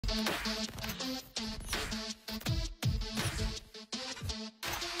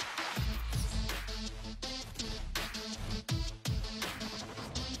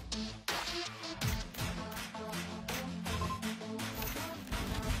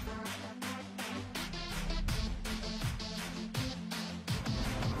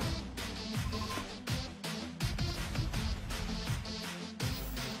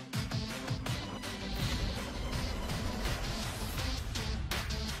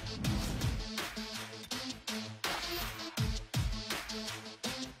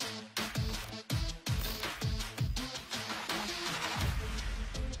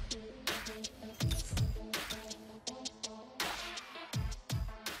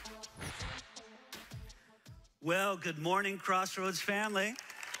Well, good morning, Crossroads family.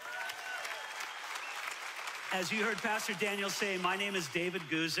 As you heard Pastor Daniel say, my name is David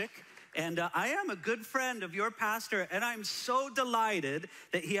Guzik, and I am a good friend of your pastor, and I'm so delighted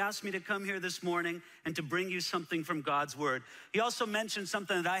that he asked me to come here this morning and to bring you something from God's Word. He also mentioned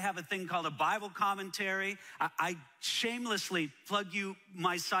something that I have a thing called a Bible commentary. I shamelessly plug you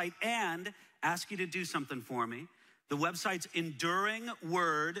my site and ask you to do something for me. The website's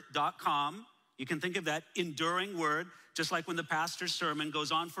enduringword.com. You can think of that, enduring word, just like when the pastor's sermon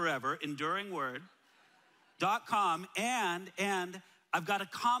goes on forever, enduringword.com. And I've got a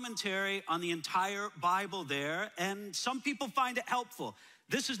commentary on the entire Bible there, and some people find it helpful.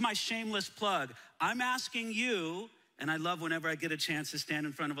 This is my shameless plug. I'm asking you, and I love whenever I get a chance to stand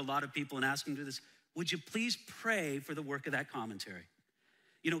in front of a lot of people and ask them to do this, would you please pray for the work of that commentary?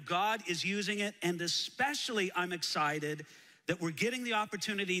 You know, God is using it, and especially I'm excited that we're getting the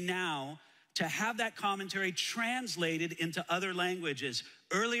opportunity now to have that commentary translated into other languages.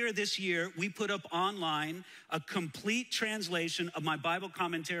 Earlier this year, we put up online a complete translation of my Bible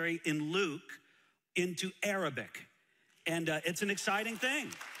commentary in Luke into Arabic. And it's an exciting thing.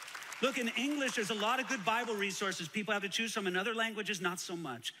 Look, in English, there's a lot of good Bible resources people have to choose from. In other languages, not so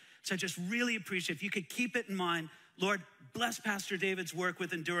much. So I just really appreciate if you could keep it in mind. Lord, bless Pastor David's work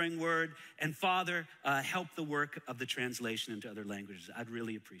with Enduring Word. And Father, help the work of the translation into other languages. I'd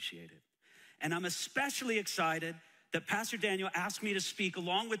really appreciate it. And I'm especially excited that Pastor Daniel asked me to speak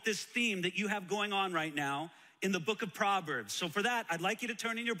along with this theme that you have going on right now in the book of Proverbs. So for that, I'd like you to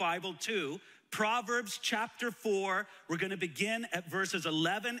turn in your Bible to Proverbs chapter 4. We're going to begin at verses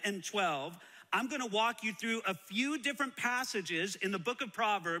 11 and 12. I'm going to walk you through a few different passages in the book of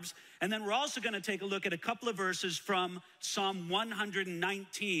Proverbs, and then we're also going to take a look at a couple of verses from Psalm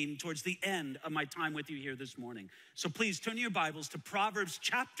 119 towards the end of my time with you here this morning. So please turn your Bibles to Proverbs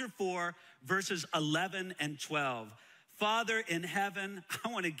chapter 4, verses 11 and 12. Father in heaven, I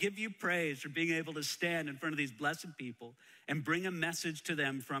want to give you praise for being able to stand in front of these blessed people and bring a message to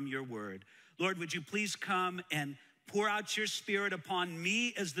them from your word. Lord, would you please come and pour out your Spirit upon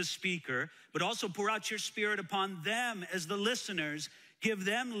me as the speaker, but also pour out your Spirit upon them as the listeners. Give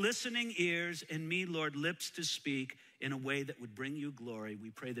them listening ears and me, Lord, lips to speak in a way that would bring you glory.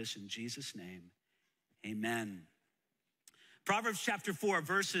 We pray this in Jesus' name. Amen. Proverbs chapter 4,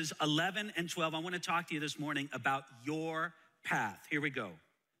 verses 11 and 12. I want to talk to you this morning about your path. Here we go.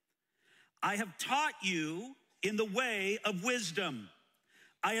 I have taught you in the way of wisdom.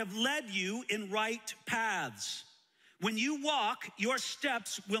 I have led you in right paths. When you walk, your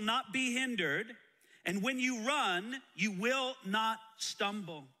steps will not be hindered, and when you run, you will not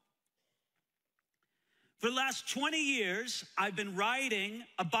stumble. For the last 20 years, I've been writing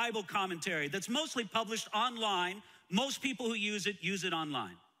a Bible commentary that's mostly published online. Most people who use it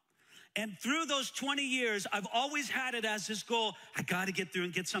online. And through those 20 years, I've always had it as this goal. I got to get through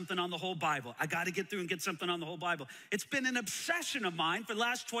and get something on the whole Bible. I got to get through and get something on the whole Bible. It's been an obsession of mine for the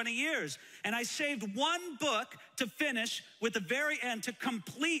last 20 years. And I saved one book to finish with the very end to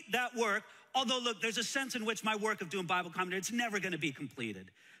complete that work. Although, look, there's a sense in which my work of doing Bible commentary, it's never going to be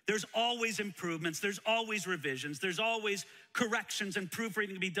completed. There's always improvements. There's always revisions. There's always corrections and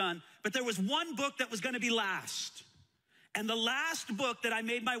proofreading to be done. But there was one book that was going to be last. And the last book that I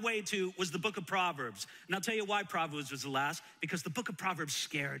made my way to was the book of Proverbs. And I'll tell you why Proverbs was the last, because the book of Proverbs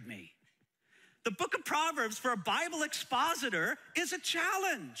scared me. The book of Proverbs for a Bible expositor is a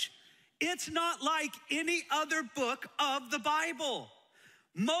challenge. It's not like any other book of the Bible.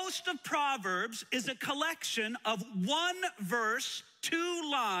 Most of Proverbs is a collection of one verse,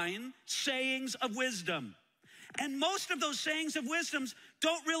 2-line sayings of wisdom. And most of those sayings of wisdoms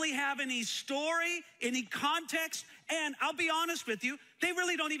don't really have any story, any context, and I'll be honest with you, they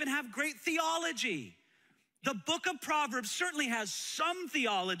really don't even have great theology. The book of Proverbs certainly has some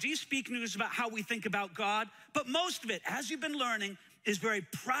theology, speaking to us about how we think about God, but most of it, as you've been learning, is very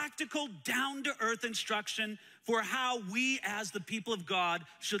practical, down-to-earth instruction for how we as the people of God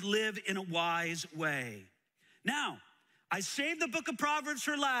should live in a wise way. Now, I saved the book of Proverbs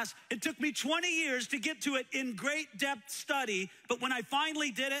for last. It took me 20 years to get to it in great depth study, but when I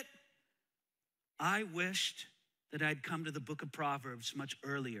finally did it, I wished that I'd come to the book of Proverbs much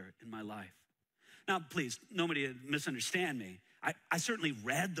earlier in my life. Now, please, nobody misunderstand me. I certainly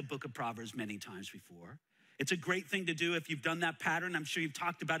read the book of Proverbs many times before. It's a great thing to do if you've done that pattern. I'm sure you've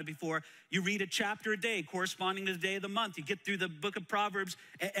talked about it before. You read a chapter a day corresponding to the day of the month. You get through the book of Proverbs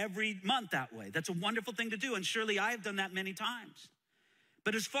every month that way. That's a wonderful thing to do, and surely I have done that many times.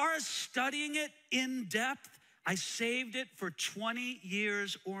 But as far as studying it in depth, I saved it for 20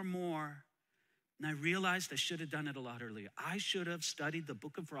 years or more. And I realized I should have done it a lot earlier. I should have studied the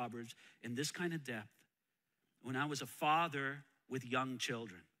book of Proverbs in this kind of depth when I was a father with young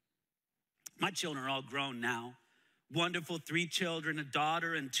children. My children are all grown now. Wonderful 3 children, a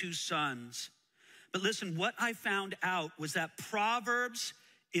daughter and 2 sons. But listen, what I found out was that Proverbs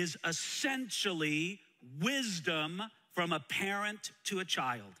is essentially wisdom from a parent to a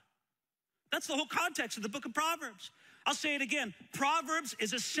child. That's the whole context of the book of Proverbs. I'll say it again. Proverbs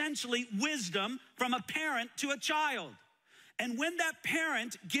is essentially wisdom from a parent to a child. And when that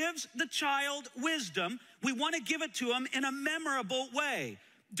parent gives the child wisdom, we want to give it to them in a memorable way.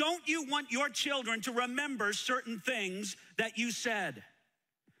 Don't you want your children to remember certain things that you said?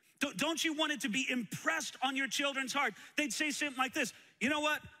 Don't you want it to be impressed on your children's heart? They'd say something like this: you know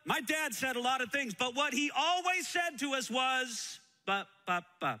what? My dad said a lot of things, but what he always said to us was, but.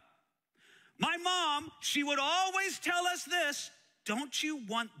 My mom, she would always tell us this. Don't you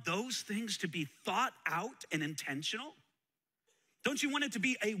want those things to be thought out and intentional? Don't you want it to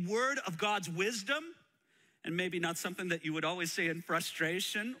be a word of God's wisdom? And maybe not something that you would always say in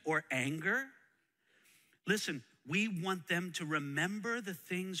frustration or anger? Listen, we want them to remember the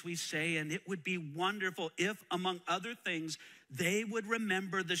things we say, and it would be wonderful if, among other things, they would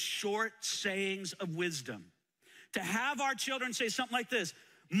remember the short sayings of wisdom. To have our children say something like this: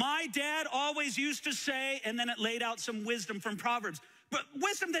 my dad always used to say, and then it laid out some wisdom from Proverbs. But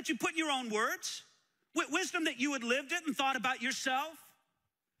wisdom that you put in your own words. Wisdom that you had lived it and thought about yourself.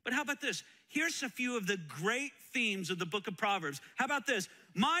 But how about this? Here's a few of the great themes of the book of Proverbs. How about this?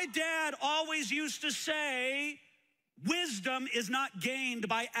 My dad always used to say, wisdom is not gained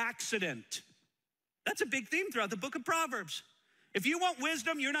by accident. That's a big theme throughout the book of Proverbs. If you want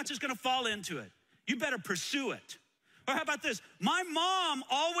wisdom, you're not just going to fall into it. You better pursue it. Or how about this? My mom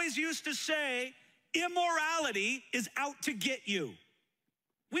always used to say, immorality is out to get you.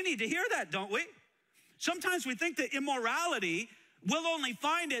 We need to hear that, don't we? Sometimes we think that immorality, we'll only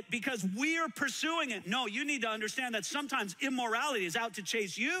find it because we're pursuing it. No, you need to understand that sometimes immorality is out to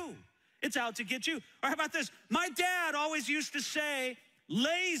chase you. It's out to get you. Or how about this? My dad always used to say,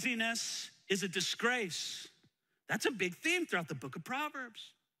 laziness is a disgrace. That's a big theme throughout the book of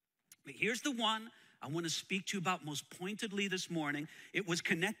Proverbs. But here's the one I want to speak to you about most pointedly this morning. It was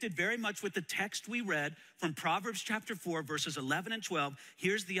connected very much with the text we read from Proverbs chapter 4, verses 11 and 12.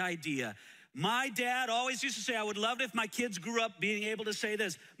 Here's the idea. My dad always used to say, I would love it if my kids grew up being able to say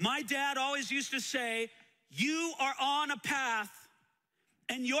this. My dad always used to say, you are on a path,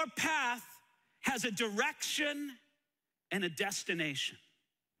 and your path has a direction and a destination.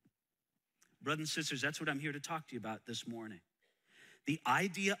 Brothers and sisters, that's what I'm here to talk to you about this morning. The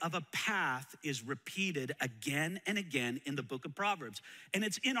idea of a path is repeated again and again in the book of Proverbs, and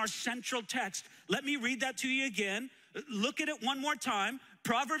it's in our central text. Let me read that to you again. Look at it one more time.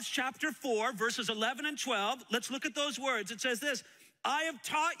 Proverbs chapter 4, verses 11 and 12. Let's look at those words. It says this: I have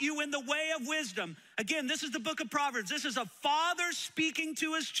taught you in the way of wisdom. Again, this is the book of Proverbs. This is a father speaking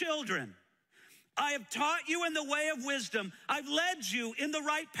to his children. I have taught you in the way of wisdom. I've led you in the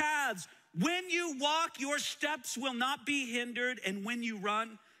right paths. When you walk, your steps will not be hindered, and when you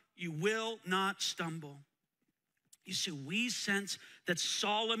run, you will not stumble. You see, we sense that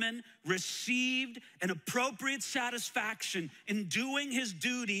Solomon received an appropriate satisfaction in doing his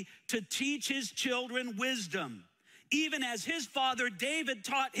duty to teach his children wisdom, even as his father David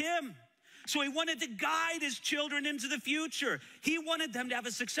taught him. So he wanted to guide his children into the future. He wanted them to have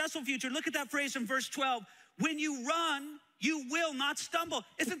a successful future. Look at that phrase in verse 12. When you run, you will not stumble.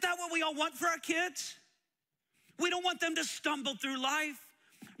 Isn't that what we all want for our kids? We don't want them to stumble through life.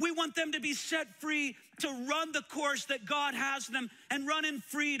 We want them to be set free to run the course that God has them, and run in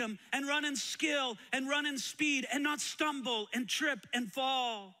freedom, and run in skill, and run in speed, and not stumble and trip and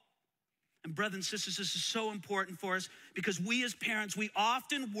fall. And brothers and sisters, this is so important for us because we as parents, we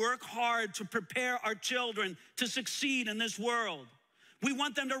often work hard to prepare our children to succeed in this world. We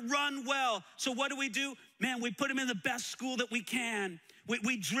want them to run well. So what do? Man, we put them in the best school that we can.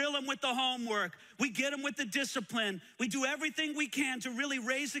 We drill them with the homework. We get them with the discipline. We do everything we can to really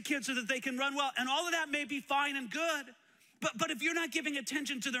raise the kids so that they can run well. And all of that may be fine and good. But if you're not giving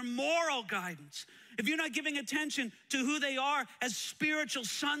attention to their moral guidance, if you're not giving attention to who they are as spiritual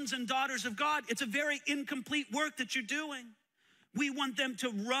sons and daughters of God, it's a very incomplete work that you're doing. We want them to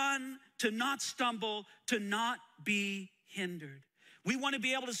run, to not stumble, to not be hindered. We want to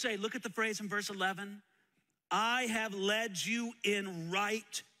be able to say, look at the phrase in verse 11, I have led you in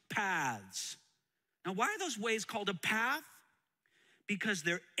right paths. Now, why are those ways called a path? Because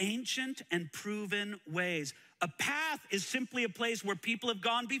they're ancient and proven ways. A path is simply a place where people have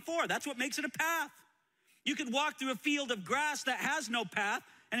gone before. That's what makes it a path. You could walk through a field of grass that has no path,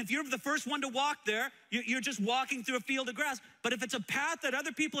 and if you're the first one to walk there, you're just walking through a field of grass. But if it's a path that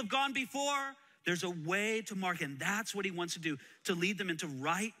other people have gone before, there's a way to mark, and that's what he wants to do, to lead them into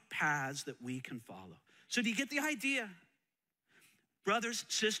right paths that we can follow. So do you get the idea? Brothers,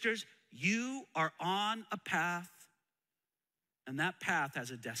 sisters, you are on a path, and that path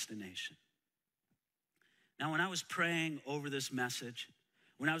has a destination. Now, when I was praying over this message,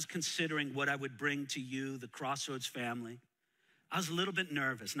 when I was considering what I would bring to you, the Crossroads family, I was a little bit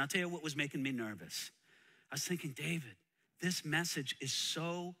nervous. And I'll tell you what was making me nervous. I was thinking, David, this message is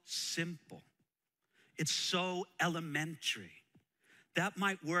so simple. It's so elementary. That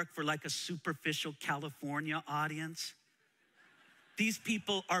might work for like a superficial California audience. These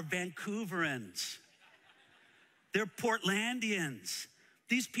people are Vancouverans. They're Portlandians.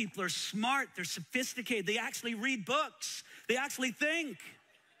 These people are smart, they're sophisticated, they actually read books, they actually think.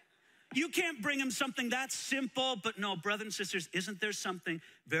 You can't bring them something that simple, but no, brothers and sisters, isn't there something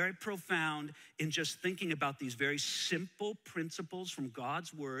very profound in just thinking about these very simple principles from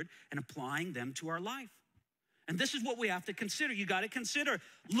God's word and applying them to our life? And this is what we have to consider. You got to consider,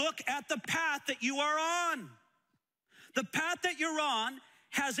 look at the path that you are on. The path that you're on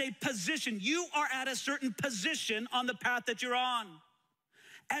has a position. You are at a certain position on the path that you're on.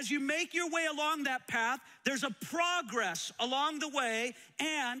 As you make your way along that path, there's a progress along the way,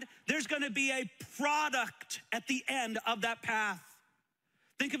 and there's going to be a product at the end of that path.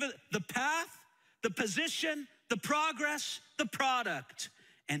 Think of it, the path, the position, the progress, the product.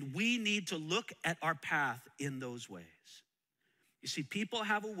 And we need to look at our path in those ways. You see, people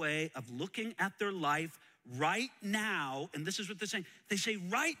have a way of looking at their life right now, and this is what they're saying. They say,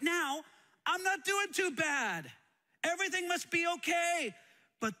 right now, I'm not doing too bad. Everything must be okay.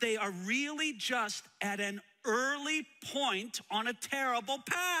 But they are really just at an early point on a terrible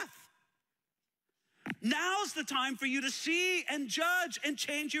path. Now's the time for you to see and judge and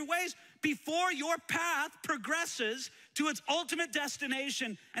change your ways before your path progresses to its ultimate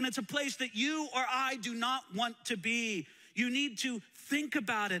destination, and it's a place that you or I do not want to be. You need to think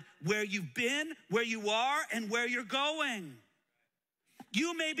about it, where you've been, where you are, and where you're going.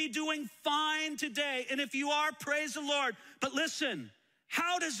 You may be doing fine today, and if you are, praise the Lord. But listen,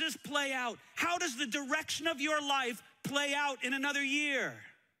 how does this play out? How does the direction of your life play out in another year,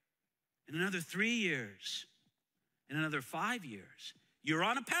 in another 3 years, in another 5 years? You're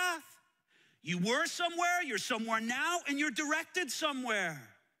on a path. You were somewhere, you're somewhere now, and you're directed somewhere.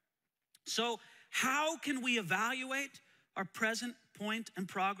 So how can we evaluate our present point and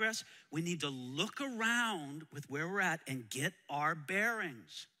progress? We need to look around with where we're at and get our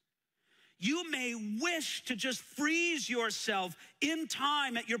bearings. You may wish to just freeze yourself in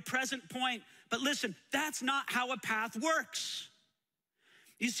time at your present point, but listen, that's not how a path works.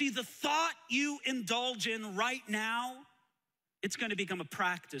 You see, the thought you indulge in right now, it's going to become a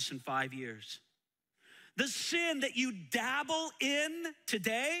practice in 5 years. The sin that you dabble in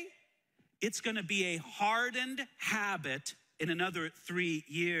today, it's going to be a hardened habit in another 3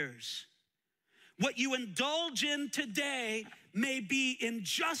 years. What you indulge in today may be in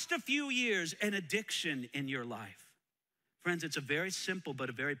just a few years an addiction in your life. Friends, it's a very simple but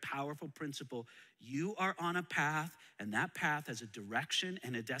a very powerful principle. You are on a path, and that path has a direction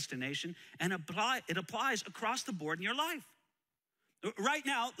and a destination, and it applies across the board in your life. Right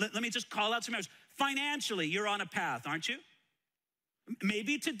now, let me just call out some areas. Financially, you're on a path, aren't you?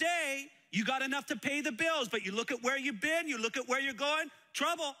 Maybe today you got enough to pay the bills, but you look at where you've been, you look at where you're going,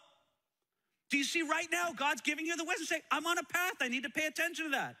 trouble. Do you see right now God's giving you the wisdom? Say, I'm on a path. I need to pay attention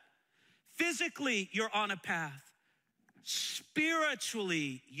to that. Physically, you're on a path.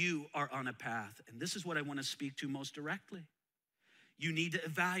 Spiritually, you are on a path. And this is what I want to speak to most directly. You need to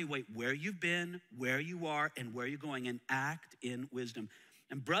evaluate where you've been, where you are, and where you're going, and act in wisdom.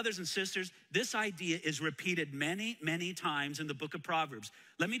 And brothers and sisters, this idea is repeated many, many times in the book of Proverbs.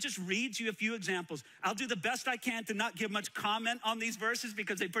 Let me just read to you a few examples. I'll do the best I can to not give much comment on these verses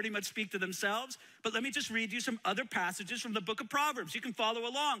because they pretty much speak to themselves. But let me just read you some other passages from the book of Proverbs. You can follow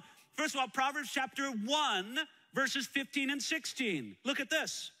along. First of all, Proverbs chapter 1, verses 15 and 16. Look at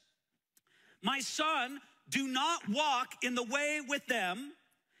this. My son, do not walk in the way with them.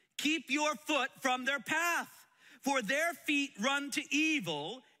 Keep your foot from their path. For their feet run to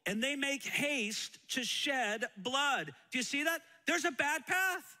evil, and they make haste to shed blood. Do you see that? There's a bad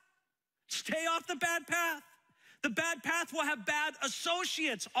path. Stay off the bad path. The bad path will have bad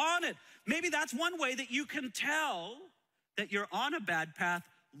associates on it. Maybe that's one way that you can tell that you're on a bad path.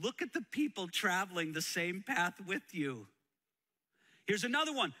 Look at the people traveling the same path with you. Here's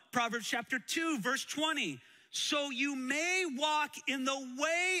another one. Proverbs chapter 2, verse 20. So you may walk in the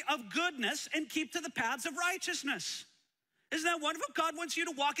way of goodness and keep to the paths of righteousness. Isn't that wonderful? God wants you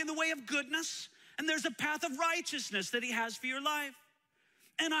to walk in the way of goodness, and there's a path of righteousness that he has for your life.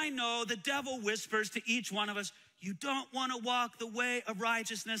 And I know the devil whispers to each one of us, you don't want to walk the way of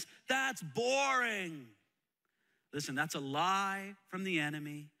righteousness. That's boring. Listen, that's a lie from the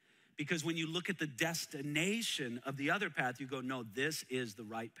enemy, because when you look at the destination of the other path, you go, no, this is the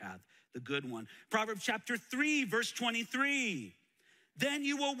right path, the good one. Proverbs chapter 3, verse 23. Then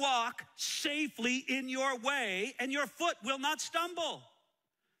you will walk safely in your way, and your foot will not stumble.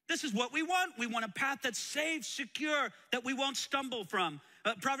 This is what we want. We want a path that's safe, secure, that we won't stumble from.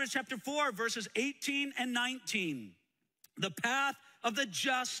 Proverbs chapter 4, verses 18 and 19. The path of the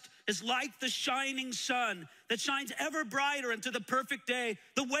just is like the shining sun that shines ever brighter into the perfect day.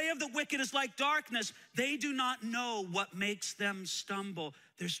 The way of the wicked is like darkness. They do not know what makes them stumble.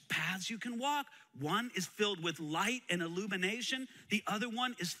 There's paths you can walk. One is filled with light and illumination. The other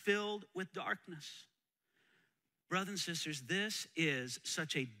one is filled with darkness. Brothers and sisters, this is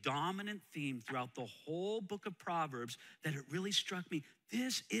such a dominant theme throughout the whole book of Proverbs that it really struck me.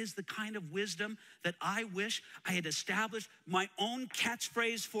 This is the kind of wisdom that I wish I had established my own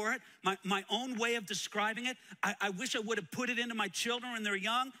catchphrase for it, my own way of describing it. I wish I would have put it into my children when they're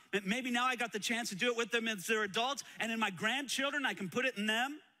young. Maybe now I got the chance to do it with them as they're adults, and in my grandchildren, I can put it in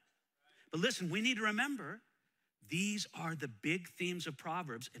them. But listen, we need to remember, these are the big themes of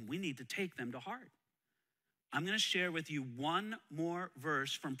Proverbs, and we need to take them to heart. I'm going to share with you one more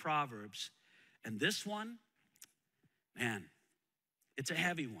verse from Proverbs. And this one, man, it's a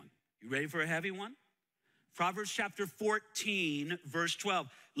heavy one. You ready for a heavy one? Proverbs chapter 14, verse 12.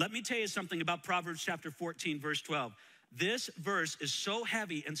 Let me tell you something about Proverbs chapter 14, verse 12. This verse is so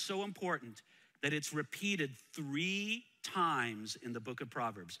heavy and so important that it's repeated 3 times in the book of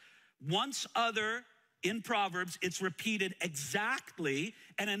Proverbs. Once other in Proverbs, it's repeated exactly,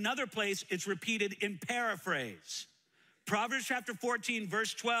 and another place it's repeated in paraphrase. Proverbs chapter 14,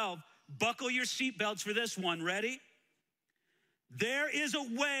 verse 12, buckle your seatbelts for this one. Ready? There is a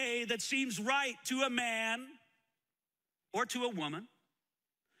way that seems right to a man or to a woman.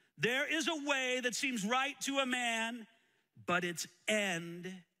 There is a way that seems right to a man, but its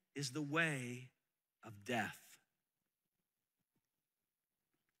end is the way of death.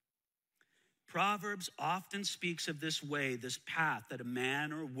 Proverbs often speaks of this way, this path that a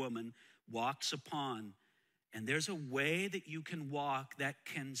man or a woman walks upon. And there's a way that you can walk that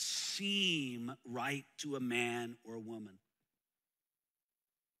can seem right to a man or a woman.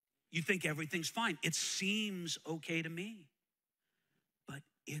 You think everything's fine. It seems okay to me. But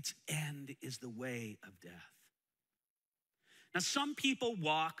its end is the way of death. Now, some people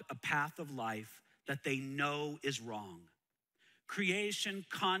walk a path of life that they know is wrong. Creation,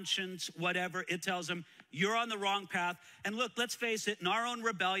 conscience, whatever, it tells them you're on the wrong path. And look, let's face it, in our own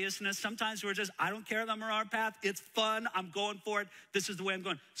rebelliousness, sometimes we're just, I don't care that I'm on our path. It's fun. I'm going for it. This is the way I'm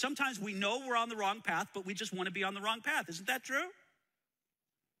going. Sometimes we know we're on the wrong path, but we just want to be on the wrong path. Isn't that true?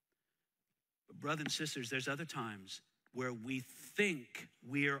 But brothers and sisters, there's other times where we think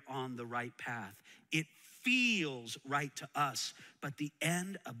we're on the right path. It feels right to us, but the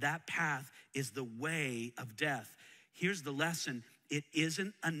end of that path is the way of death. Here's the lesson. It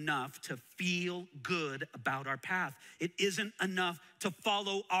isn't enough to feel good about our path. It isn't enough to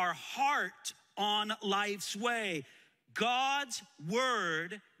follow our heart on life's way. God's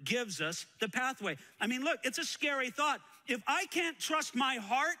word gives us the pathway. I mean, look, it's a scary thought. If I can't trust my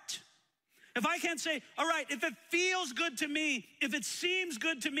heart, if I can't say, all right, if it feels good to me, if it seems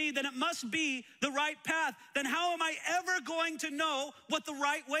good to me, then it must be the right path. Then how am I ever going to know what the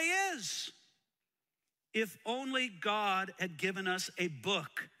right way is? If only God had given us a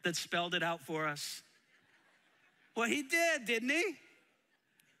book that spelled it out for us. Well, he did, didn't he?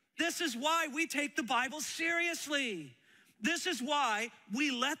 This is why we take the Bible seriously. This is why we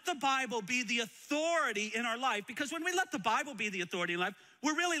let the Bible be the authority in our life, because when we let the Bible be the authority in life,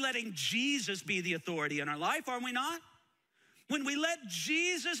 we're really letting Jesus be the authority in our life, are we not? When we let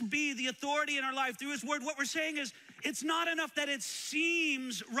Jesus be the authority in our life through his word, what we're saying is, it's not enough that it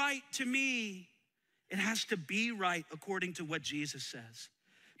seems right to me. It has to be right according to what Jesus says.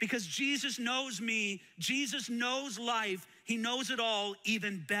 Because Jesus knows me, Jesus knows life, he knows it all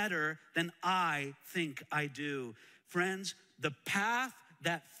even better than I think I do. Friends, the path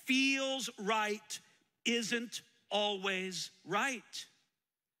that feels right isn't always right.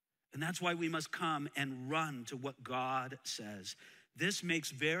 And that's why we must come and run to what God says. This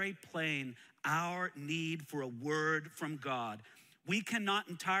makes very plain our need for a word from God. We cannot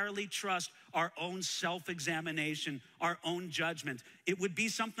entirely trust our own self-examination, our own judgment. It would be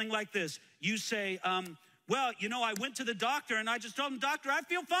something like this. You say, well, you know, I went to the doctor and I just told him, doctor, I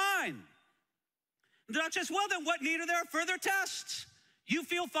feel fine. And the doctor says, well, then what need are there further tests? You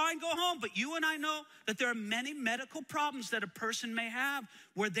feel fine, go home. But you and I know that there are many medical problems that a person may have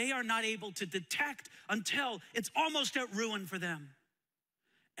where they are not able to detect until it's almost at ruin for them.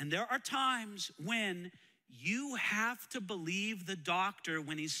 And there are times when you have to believe the doctor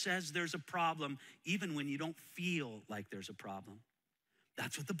when he says there's a problem, even when you don't feel like there's a problem.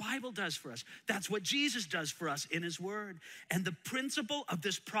 That's what the Bible does for us. That's what Jesus does for us in his word. And the principle of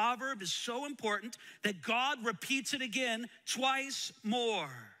this proverb is so important that God repeats it again twice more.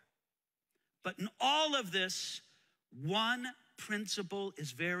 But in all of this, one principle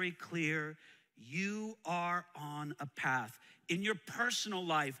is very clear. You are on a path. In your personal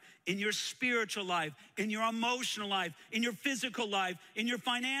life, in your spiritual life, in your emotional life, in your physical life, in your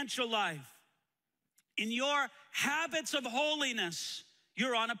financial life, in your habits of holiness,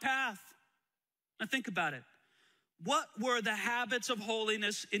 you're on a path. Now think about it. What were the habits of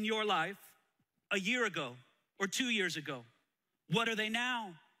holiness in your life a year ago or 2 years ago? What are they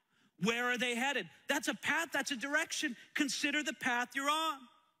now? Where are they headed? That's a path, that's a direction. Consider the path you're on.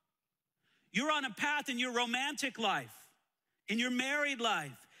 You're on a path in your romantic life, in your married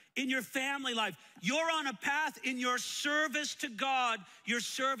life, in your family life. You're on a path in your service to God, your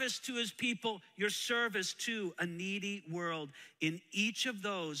service to his people, your service to a needy world. In each of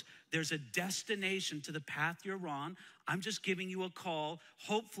those, there's a destination to the path you're on. I'm just giving you a call.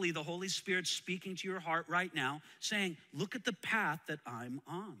 Hopefully the Holy Spirit's speaking to your heart right now, saying, look at the path that I'm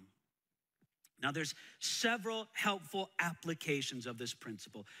on. Now, there's several helpful applications of this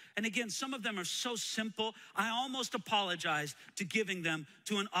principle. And again, some of them are so simple, I almost apologize to giving them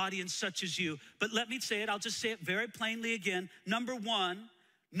to an audience such as you. But let me say it, I'll just say it very plainly again. Number one,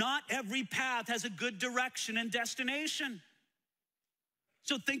 not every path has a good direction and destination.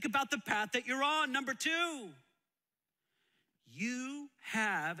 So think about the path that you're on. Number two, you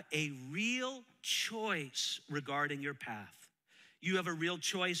have a real choice regarding your path. You have a real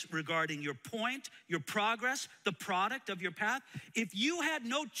choice regarding your point, your progress, the product of your path. If you had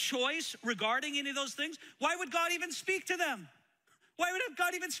no choice regarding any of those things, why would God even speak to them? Why would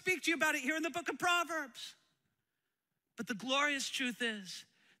God even speak to you about it here in the book of Proverbs? But the glorious truth is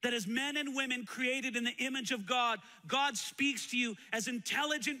that as men and women created in the image of God, God speaks to you as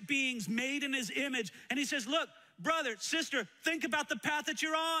intelligent beings made in his image. And he says, look, brother, sister, think about the path that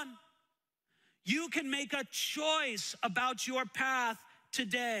you're on. You can make a choice about your path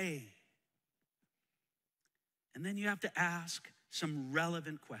today. And then you have to ask some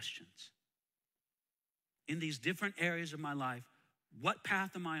relevant questions. In these different areas of my life, what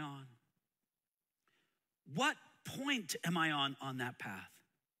path am I on? What point am I on that path?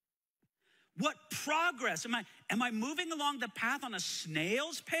 What progress? Am I moving along the path on a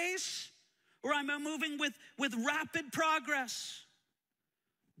snail's pace? Or am I moving with rapid progress?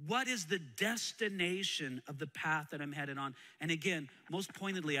 What is the destination of the path that I'm headed on? And again, most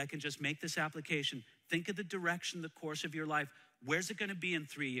pointedly, I can just make this application. Think of the direction, the course of your life. Where's it going to be in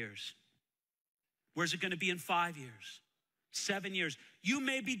 3 years? Where's it going to be in 5 years? 7 years? You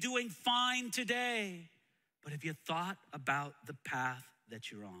may be doing fine today, but have you thought about the path that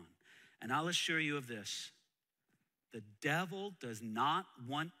you're on? And I'll assure you of this. The devil does not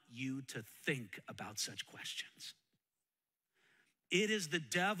want you to think about such questions. It is the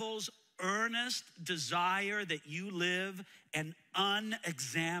devil's earnest desire that you live an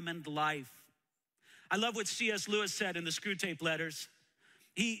unexamined life. I love what C.S. Lewis said in the Screw Tape Letters.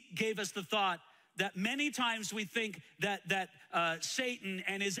 He gave us the thought that many times we think that Satan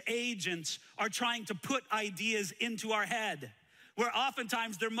and his agents are trying to put ideas into our head, where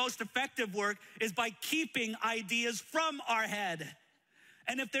oftentimes their most effective work is by keeping ideas from our head.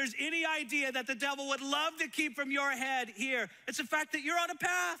 And if there's any idea that the devil would love to keep from your head here, it's the fact that you're on a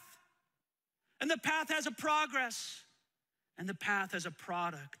path. And the path has a progress. and the path has a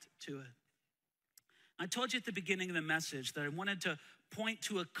product to it. I told you at the beginning of the message that I wanted to point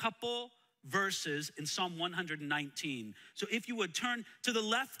to a couple verses in Psalm 119. So if you would turn to the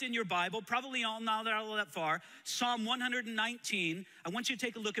left in your Bible, probably all not all that far, Psalm 119, I want you to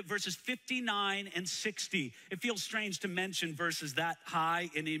take a look at verses 59 and 60. It feels strange to mention verses that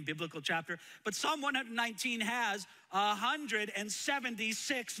high in a biblical chapter, but Psalm 119 has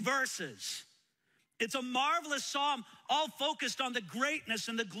 176 verses. It's a marvelous psalm, all focused on the greatness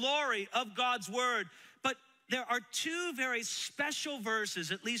and the glory of God's word. But there are two very special verses,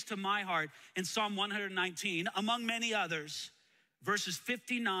 at least to my heart, in Psalm 119, among many others, verses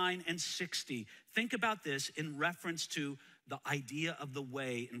 59 and 60. Think about this in reference to the idea of the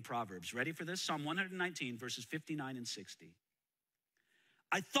way in Proverbs. Ready for this? Psalm 119, verses 59 and 60.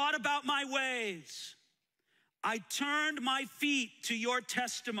 I thought about my ways. I turned my feet to your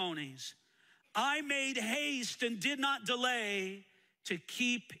testimonies. I made haste and did not delay to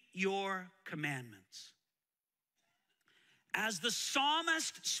keep your commandments. As the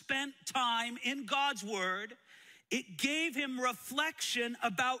psalmist spent time in God's word, it gave him reflection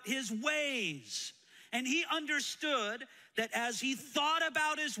about his ways. And he understood that as he thought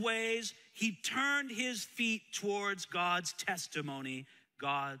about his ways, he turned his feet towards God's testimony,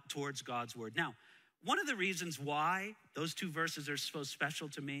 towards God's word. Now, one of the reasons why those two verses are so special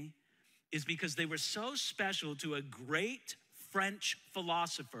to me is because they were so special to a great French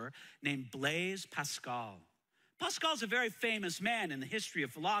philosopher named Blaise Pascal. Pascal's a very famous man in the history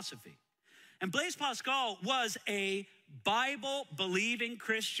of philosophy. And Blaise Pascal was a Bible-believing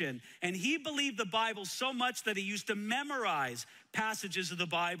Christian. And he believed the Bible so much that he used to memorize passages of the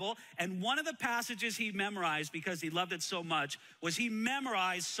Bible. And one of the passages he memorized, because he loved it so much, was he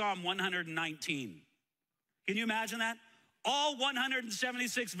memorized Psalm 119. Can you imagine that? All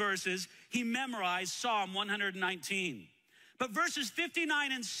 176 verses, he memorized Psalm 119. But verses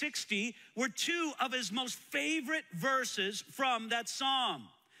 59 and 60 were two of his most favorite verses from that psalm.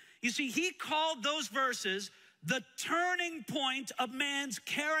 You see, he called those verses the turning point of man's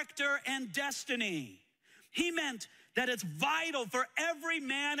character and destiny. He meant that it's vital for every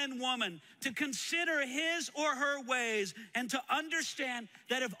man and woman to consider his or her ways and to understand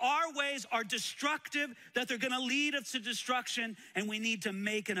that if our ways are destructive, that they're gonna lead us to destruction, and we need to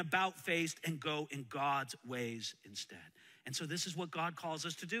make an about face and go in God's ways instead. And so this is what God calls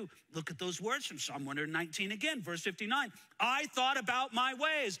us to do. Look at those words from Psalm 119 again, verse 59. I thought about my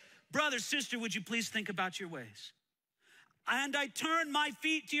ways. Brother, sister, would you please think about your ways? And I turn my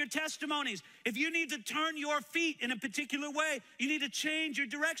feet to your testimonies. If you need to turn your feet in a particular way, you need to change your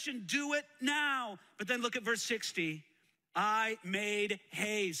direction, do it now. But then look at verse 60. I made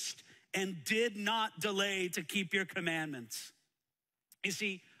haste and did not delay to keep your commandments. You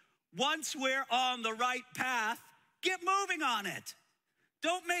see, once we're on the right path, get moving on it.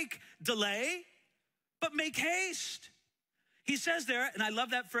 Don't make delay, but make haste. He says there, and I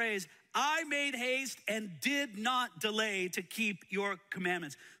love that phrase, I made haste and did not delay to keep your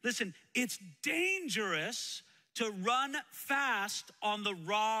commandments. Listen, it's dangerous to run fast on the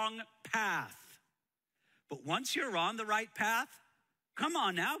wrong path. But once you're on the right path, come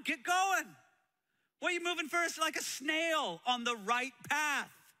on now, get going. Why are you moving first like a snail on the right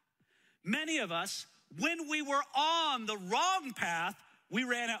path? Many of us, when we were on the wrong path, we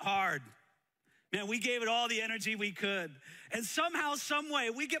ran it hard. Man, we gave it all the energy we could. And somehow, some way,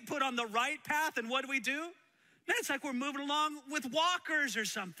 we get put on the right path, and what do? Man, it's like we're moving along with walkers or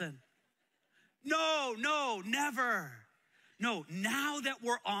something. No, never. No, now that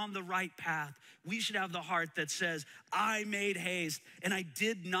we're on the right path, we should have the heart that says, I made haste, and I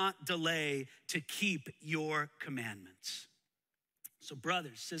did not delay to keep your commandments. So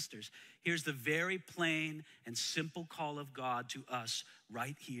brothers, sisters, here's the very plain and simple call of God to us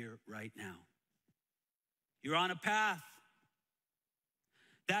right here, right now. You're on a path.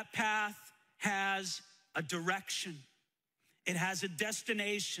 That path has a direction. It has a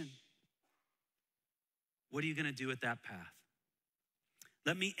destination. What are you gonna do with that path?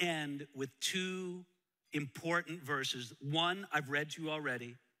 Let me end with two important verses. One I've read to you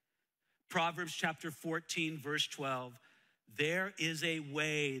already. Proverbs chapter 14, verse 12. There is a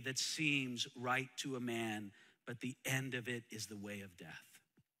way that seems right to a man, but the end of it is the way of death.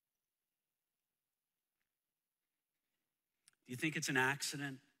 Do you think it's an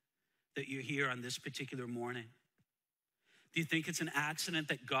accident that you're here on this particular morning? Do you think it's an accident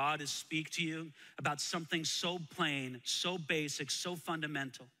that God has speak to you about something so plain, so basic, so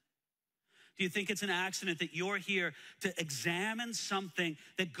fundamental? Do Do you think it's an accident that you're here to examine something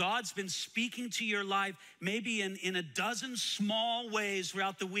that God's been speaking to your life, maybe in a dozen small ways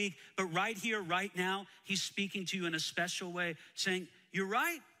throughout the week, but right here, right now, he's speaking to you in a special way, saying, you're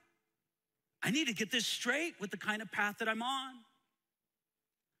right. I need to get this straight with the kind of path that I'm on.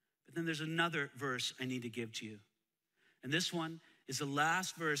 But then there's another verse I need to give to you. And this one is the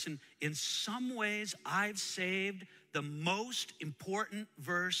last verse. And in some ways, I've saved the most important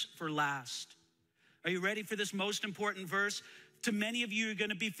verse for last. Are you ready for this most important verse? To many of you, you're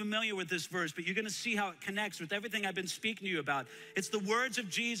gonna be familiar with this verse, but you're gonna see how it connects with everything I've been speaking to you about. It's the words of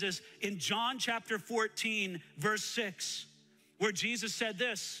Jesus in John chapter 14, verse 6, where Jesus said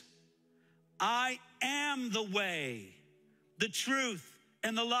this, I am the way, the truth,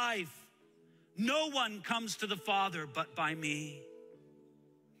 and the life. No one comes to the Father but by me.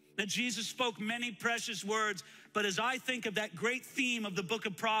 Now, Jesus spoke many precious words, but as I think of that great theme of the book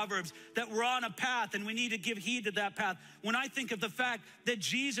of Proverbs, that we're on a path and we need to give heed to that path, when I think of the fact that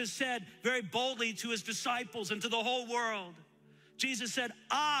Jesus said very boldly to his disciples and to the whole world, Jesus said,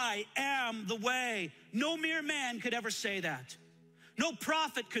 I am the way. No mere man could ever say that. No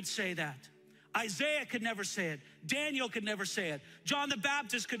prophet could say that. Isaiah could never say it. Daniel could never say it. John the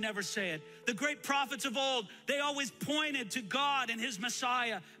Baptist could never say it. The great prophets of old, they always pointed to God and his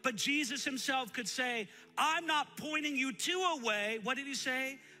Messiah. But Jesus himself could say, I'm not pointing you to a way. What did he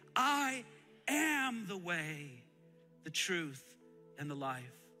say? I am the way, the truth, and the life.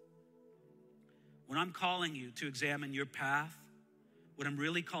 When I'm calling you to examine your path, what I'm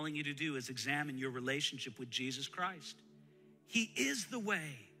really calling you to do is examine your relationship with Jesus Christ. He is the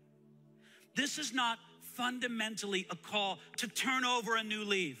way. This is not fundamentally a call to turn over a new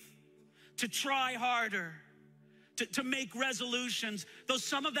leaf, to try harder, to make resolutions, though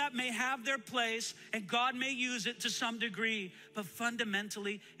some of that may have their place and God may use it to some degree, but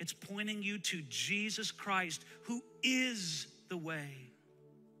fundamentally it's pointing you to Jesus Christ, who is the way.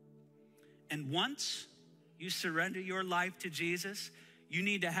 And once you surrender your life to Jesus, you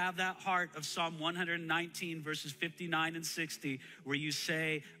need to have that heart of Psalm 119, verses 59 and 60, where you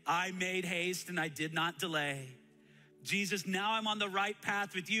say, I made haste and I did not delay. Jesus, now I'm on the right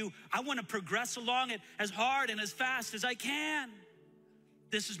path with you. I want to progress along it as hard and as fast as I can.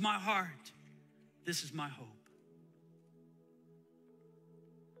 This is my heart. This is my hope.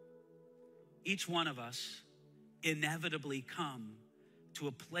 Each one of us inevitably come to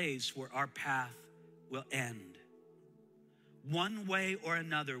a place where our path will end. One way or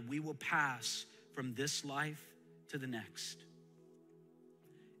another, we will pass from this life to the next.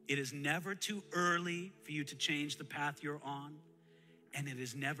 It is never too early for you to change the path you're on, and it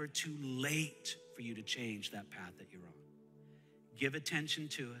is never too late for you to change that path that you're on. Give attention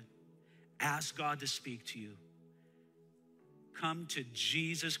to it. Ask God to speak to you. Come to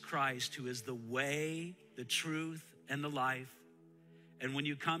Jesus Christ, who is the way, the truth, and the life. And when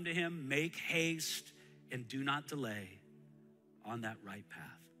you come to him, make haste and do not delay on that right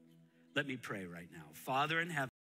path. Let me pray right now. Father in heaven,